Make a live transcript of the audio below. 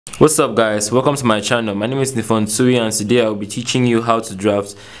What's up guys, welcome to my channel. My name is Ndifon Ntui and today I will be teaching you how to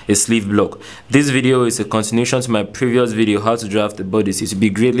draft a sleeve block. This video is a continuation to my previous video, how to draft the bodice. It would be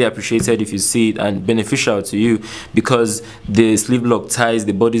greatly appreciated if you see it and beneficial to you because the sleeve block ties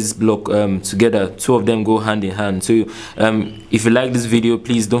the bodice block together. Two of them go hand in hand. So if you like this video,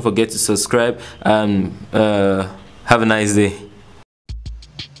 please don't forget to subscribe and have a nice day.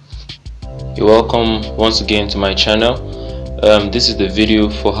 You're welcome once again to my channel. This is the video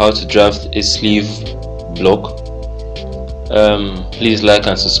for how to draft a sleeve block. Please like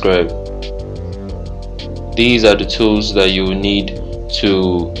and subscribe. These are the tools that you will need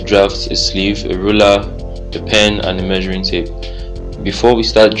to draft a sleeve: a ruler, a pen, and a measuring tape. Before we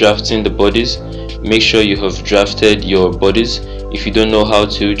start drafting the bodies, make sure you have drafted your bodies. If you don't know how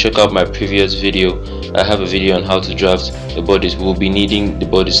to, check out my previous video. I have a video on how to draft the bodies. We will be needing the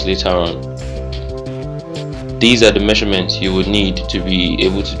bodies later on. These are the measurements you would need to be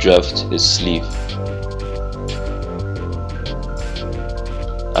able to draft a sleeve.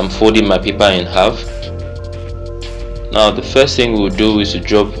 I'm folding my paper in half. Now the first thing we'll do is to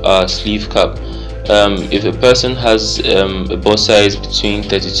drop our sleeve cap. If a person has a bust size between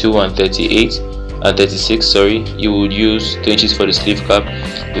 32 and 36, you would use 2 inches for the sleeve cap.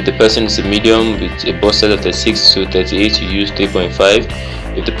 If the person is a medium with a bust size of 36 to 38, you use 3.5.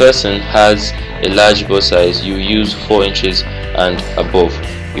 If the person has a large bust size, you use 4 inches and above.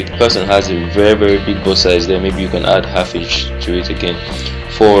 If the person has a very big bust size, then maybe you can add half inch to it again.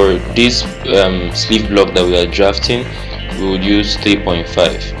 For this sleeve block that we are drafting, we would use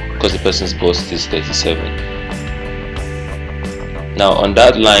 3.5 because the person's bust is 37. Now on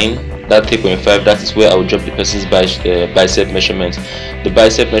that line, that 3.5, that is where I will drop the person's bicep measurement. The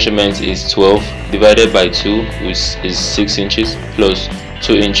bicep measurement is 12 divided by 2, which is 6 inches, plus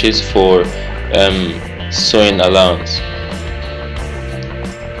 2 inches for sewing allowance.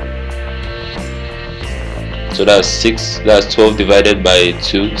 So that's 12 divided by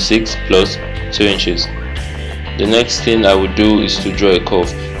 2, 6 plus 2 inches. The next thing I would do is to draw a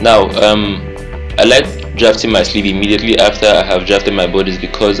curve. Now I like drafting my sleeve immediately after I have drafted my bodies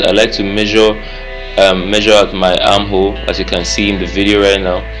because I like to measure out my armhole, as you can see in the video right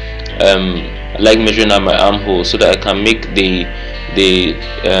now. I like measuring out my armhole so that I can make the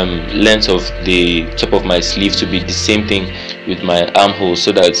length of the top of my sleeve to be the same thing with my armhole,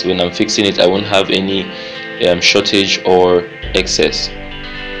 so that when I'm fixing it I won't have any shortage or excess.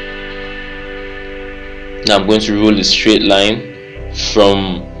 Now I'm going to roll a straight line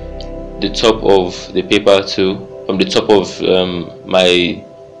from the top of the paper from the top of my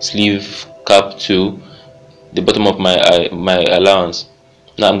sleeve cap to the bottom of my allowance.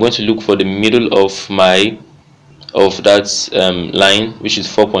 Now I'm going to look for the middle of that line, which is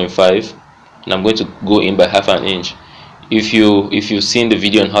 4.5, and I'm going to go in by half an inch. If you've seen the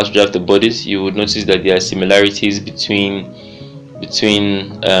video on how to draft the bodies, you would notice that there are similarities between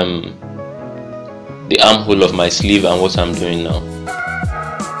the armhole of my sleeve and what I'm doing now.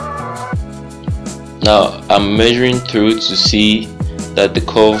 Now I'm measuring through to see that the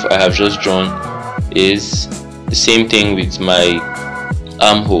curve I have just drawn is the same thing with my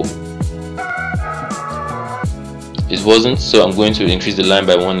armhole. It wasn't, so I'm going to increase the line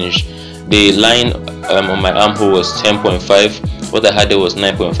by 1 inch. The line on my armhole was 10.5. What I had there was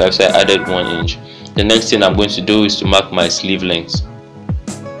 9.5, so I added 1 inch. The next thing I'm going to do is to mark my sleeve length.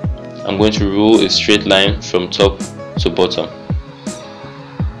 I'm going to roll a straight line from top to bottom.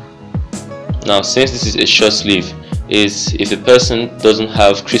 Now since this is a short sleeve, if a person doesn't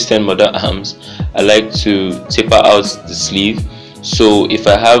have Christian mother arms, I like to taper out the sleeve. So if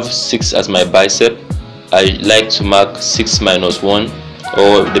I have 6 as my bicep, I like to mark 6 minus 1,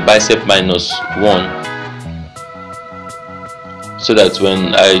 or the bicep minus 1, so that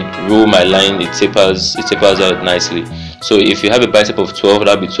when I roll my line it tapers out nicely. So if you have a bicep of 12,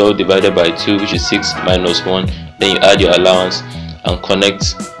 that will be 12 divided by 2, which is 6 minus 1. Then you add your allowance and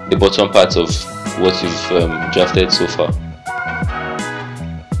connect the bottom part of what you've drafted so far.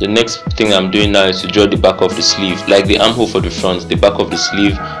 The next thing I'm doing now is to draw the back of the sleeve. Like the armhole for the front, the back of the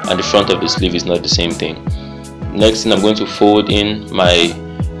sleeve and the front of the sleeve is not the same thing. Next thing, I'm going to fold in my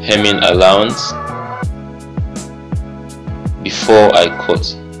hemming allowance before I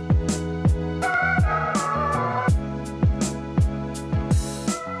cut.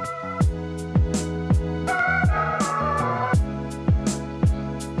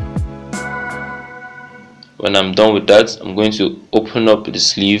 When I'm done with that, I'm going to open up the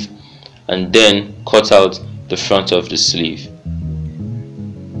sleeve and then cut out the front of the sleeve.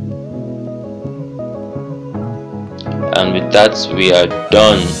 And with that, we are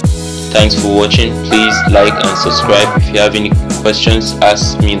done. Thanks for watching. Please like and subscribe. If you have any questions,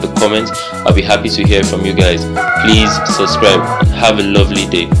 ask me in the comments. I'll be happy to hear from you guys. Please subscribe and have a lovely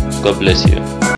day. God bless you.